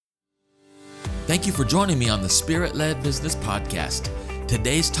Thank you for joining me on the Spirit-Led Business Podcast.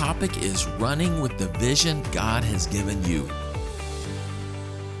 Today's topic is running with the vision God has given you.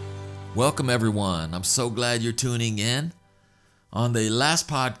 Welcome, everyone. I'm so glad you're tuning in. On the last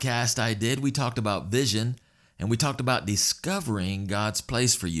podcast I did, we talked about vision and we talked about discovering God's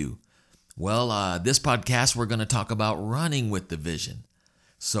place for you. Well, this podcast, we're going to talk about running with the vision.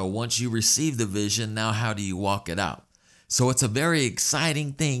 So once you receive the vision, now how do you walk it out? So it's a very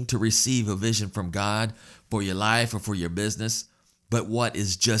exciting thing to receive a vision from God for your life or for your business. But what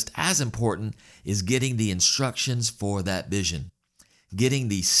is just as important is getting the instructions for that vision, getting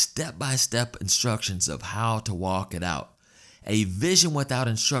the step-by-step instructions of how to walk it out. A vision without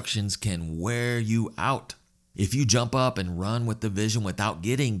instructions can wear you out. If you jump up and run with the vision without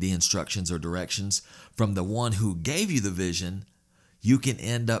getting the instructions or directions from the one who gave you the vision, you can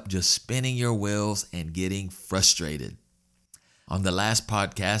end up just spinning your wheels and getting frustrated. On the last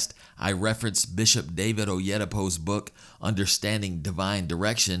podcast, I referenced Bishop David Oyedepo's book, Understanding Divine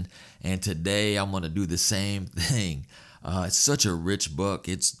Direction, and today I'm going to do the same thing. It's such a rich book.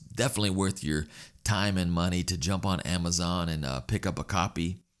 It's definitely worth your time and money to jump on Amazon and pick up a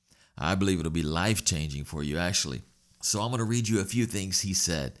copy. I believe it'll be life-changing for you, actually. So I'm going to read you a few things he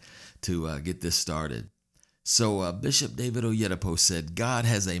said to get this started. So Bishop David Oyedepo said, God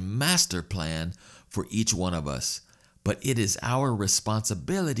has a master plan for each one of us, but it is our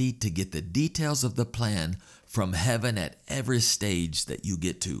responsibility to get the details of the plan from heaven at every stage that you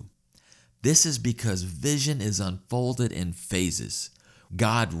get to. This is because vision is unfolded in phases.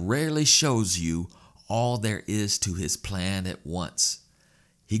 God rarely shows you all there is to his plan at once.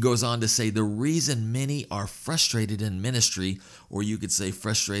 He goes on to say the reason many are frustrated in ministry, or you could say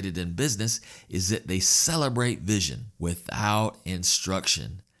frustrated in business, is that they celebrate vision without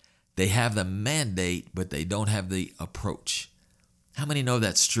instruction. They have the mandate, but they don't have the approach. How many know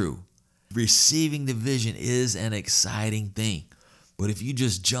that's true? Receiving the vision is an exciting thing, but if you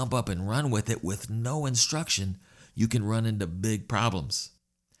just jump up and run with it with no instruction, you can run into big problems.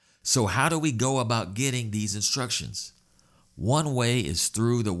 So how do we go about getting these instructions? One way is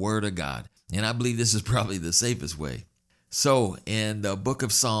through the Word of God, and I believe this is probably the safest way. So in the book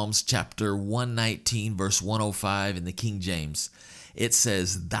of Psalms, chapter 119, verse 105 in the King James, it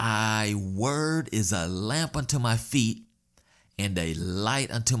says, Thy word is a lamp unto my feet and a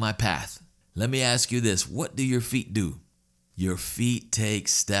light unto my path. Let me ask you this. What do your feet do? Your feet take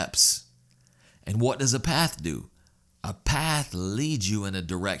steps. And what does a path do? A path leads you in a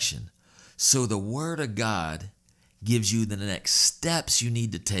direction. So the word of God gives you the next steps you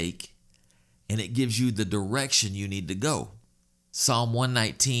need to take, and it gives you the direction you need to go. Psalm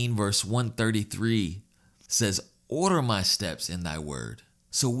 119, verse 133 says, Order my steps in thy word.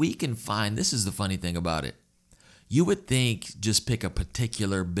 So we can find, this is the funny thing about it. You would think just pick a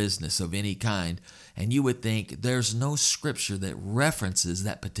particular business of any kind, and you would think there's no scripture that references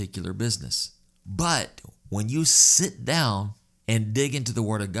that particular business. But when you sit down and dig into the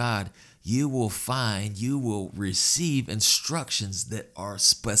Word of God, you will receive instructions that are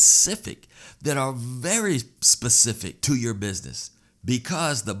specific, that are very specific to your business.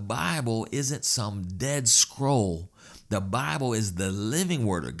 Because the Bible isn't some dead scroll. The Bible is the living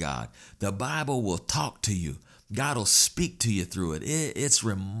Word of God. The Bible will talk to you. God will speak to you through it. It's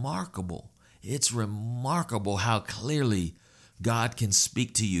remarkable. It's remarkable how clearly God can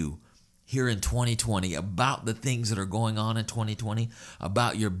speak to you here in 2020 about the things that are going on in 2020,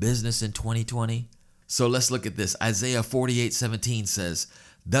 about your business in 2020. So let's look at this. Isaiah 48:17 says,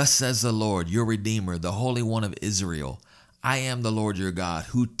 Thus says the Lord, your Redeemer, the Holy One of Israel, I am the Lord your God,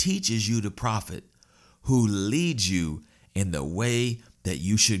 who teaches you to profit, who leads you in the way that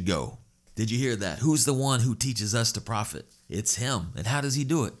you should go. Did you hear that? Who's the one who teaches us to profit? It's him. And how does he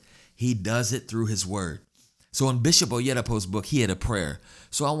do it? He does it through his word. So in Bishop Oyedepo's book, he had a prayer.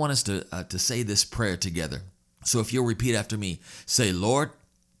 So I want us to say this prayer together. So if you'll repeat after me, say, Lord,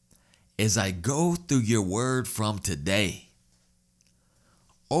 as I go through your word from today,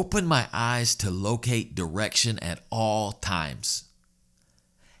 open my eyes to locate direction at all times.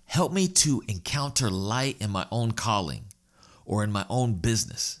 Help me to encounter light in my own calling or in my own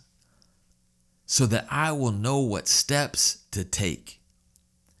business so that I will know what steps to take.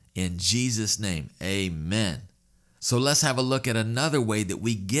 In Jesus' name, amen. So let's have a look at another way that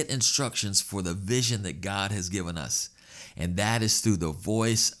we get instructions for the vision that God has given us. And that is through the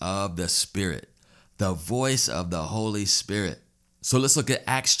voice of the Spirit, the voice of the Holy Spirit. So let's look at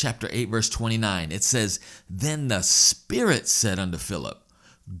Acts chapter 8, verse 29. It says, Then the Spirit said unto Philip,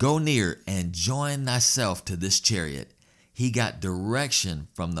 Go near and join thyself to this chariot. He got direction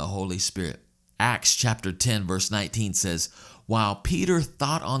from the Holy Spirit. Acts chapter 10, verse 19 says, While Peter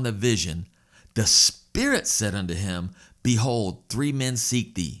thought on the vision, The Spirit said unto him, Behold, 3 men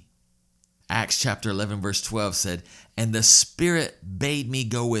seek thee. Acts chapter 11 verse 12 said, and the Spirit bade me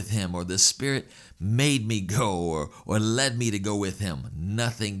go with him, or the Spirit made me go, or led me to go with him,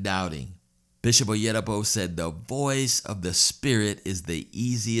 nothing doubting. Bishop Oyedepo said, the voice of the Spirit is the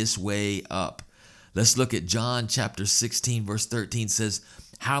easiest way up. Let's look at John chapter 16 verse 13 says,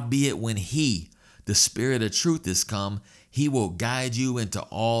 howbeit when he, the Spirit of truth, is come, he will guide you into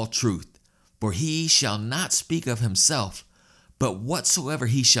all truth. For he shall not speak of himself, but whatsoever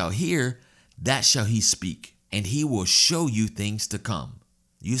he shall hear, that shall he speak, and he will show you things to come.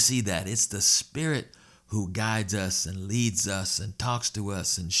 You see that it's the Spirit who guides us and leads us and talks to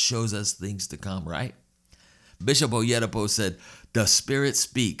us and shows us things to come, right? Bishop Oyedepo said, the Spirit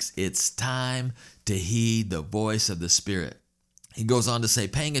speaks. It's time to heed the voice of the Spirit. He goes on to say,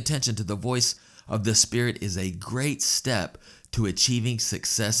 paying attention to the voice of the Spirit is a great step to achieving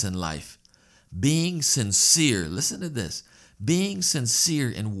success in life. Being sincere, listen to this, being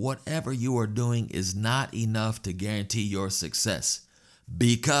sincere in whatever you are doing is not enough to guarantee your success,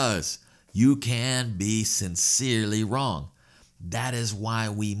 because you can be sincerely wrong. That is why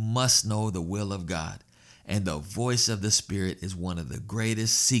we must know the will of God, and the voice of the Spirit is one of the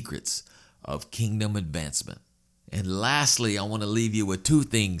greatest secrets of kingdom advancement. And lastly, I want to leave you with 2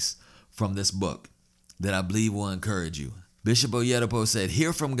 things from this book that I believe will encourage you. Bishop Oyedepo said,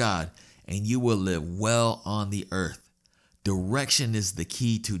 hear from God and you will live well on the earth. Direction is the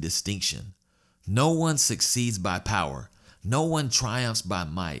key to distinction. No one succeeds by power. No one triumphs by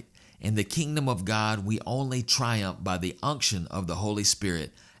might. In the kingdom of God, we only triumph by the unction of the Holy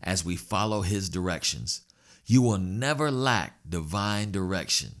Spirit as we follow his directions. You will never lack divine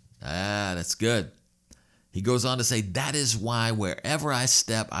direction. That's good. He goes on to say, that is why wherever I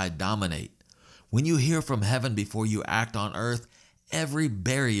step, I dominate. When you hear from heaven before you act on earth, every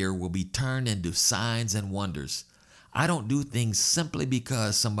barrier will be turned into signs and wonders. I don't do things simply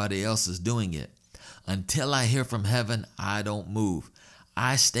because somebody else is doing it. Until I hear from heaven, I don't move.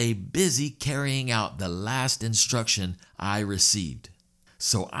 I stay busy carrying out the last instruction I received.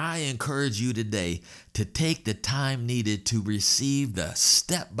 So I encourage you today to take the time needed to receive the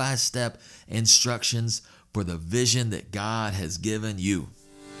step-by-step instructions for the vision that God has given you.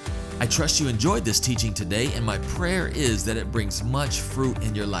 I trust you enjoyed this teaching today, and my prayer is that it brings much fruit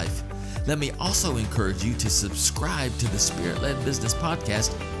in your life. Let me also encourage you to subscribe to the Spirit-Led Business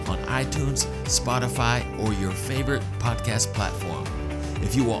Podcast on iTunes, Spotify, or your favorite podcast platform.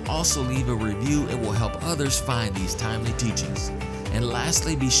 If you will also leave a review, it will help others find these timely teachings. And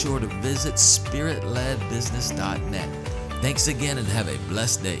lastly, be sure to visit spiritledbusiness.net. Thanks again and have a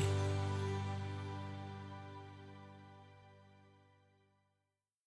blessed day.